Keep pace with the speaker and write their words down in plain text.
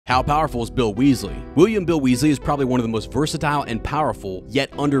How powerful is Bill Weasley? William Bill Weasley is probably one of the most versatile and powerful, yet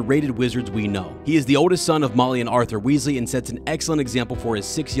underrated wizards we know. He is the oldest son of Molly and Arthur Weasley and sets an excellent example for his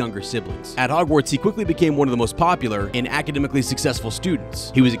 6 younger siblings. At Hogwarts, he quickly became one of the most popular and academically successful students.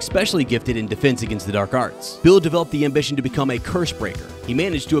 He was especially gifted in defense against the dark arts. Bill developed the ambition to become a curse breaker. He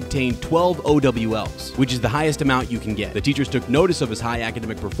managed to obtain 12 OWLs, which is the highest amount you can get. The teachers took notice of his high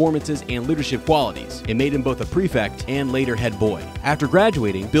academic performances and leadership qualities. It made him both a prefect and later head boy. After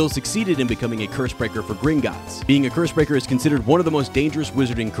graduating, Bill succeeded in becoming a curse breaker for Gringotts. Being a curse breaker is considered one of the most dangerous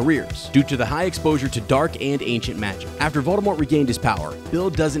wizarding careers due to the high exposure to dark and ancient magic. After Voldemort regained his power, Bill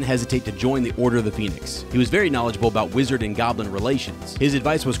doesn't hesitate to join the Order of the Phoenix. He was very knowledgeable about wizard and goblin relations. His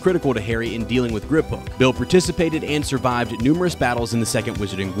advice was critical to Harry in dealing with Griphook. Bill participated and survived numerous battles in the Second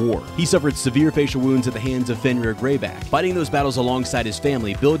Wizarding War. He suffered severe facial wounds at the hands of Fenrir Greyback. Fighting those battles alongside his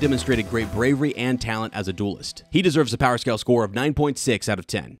family, Bill demonstrated great bravery and talent as a duelist. He deserves a power scale score of 9.6 out of 10.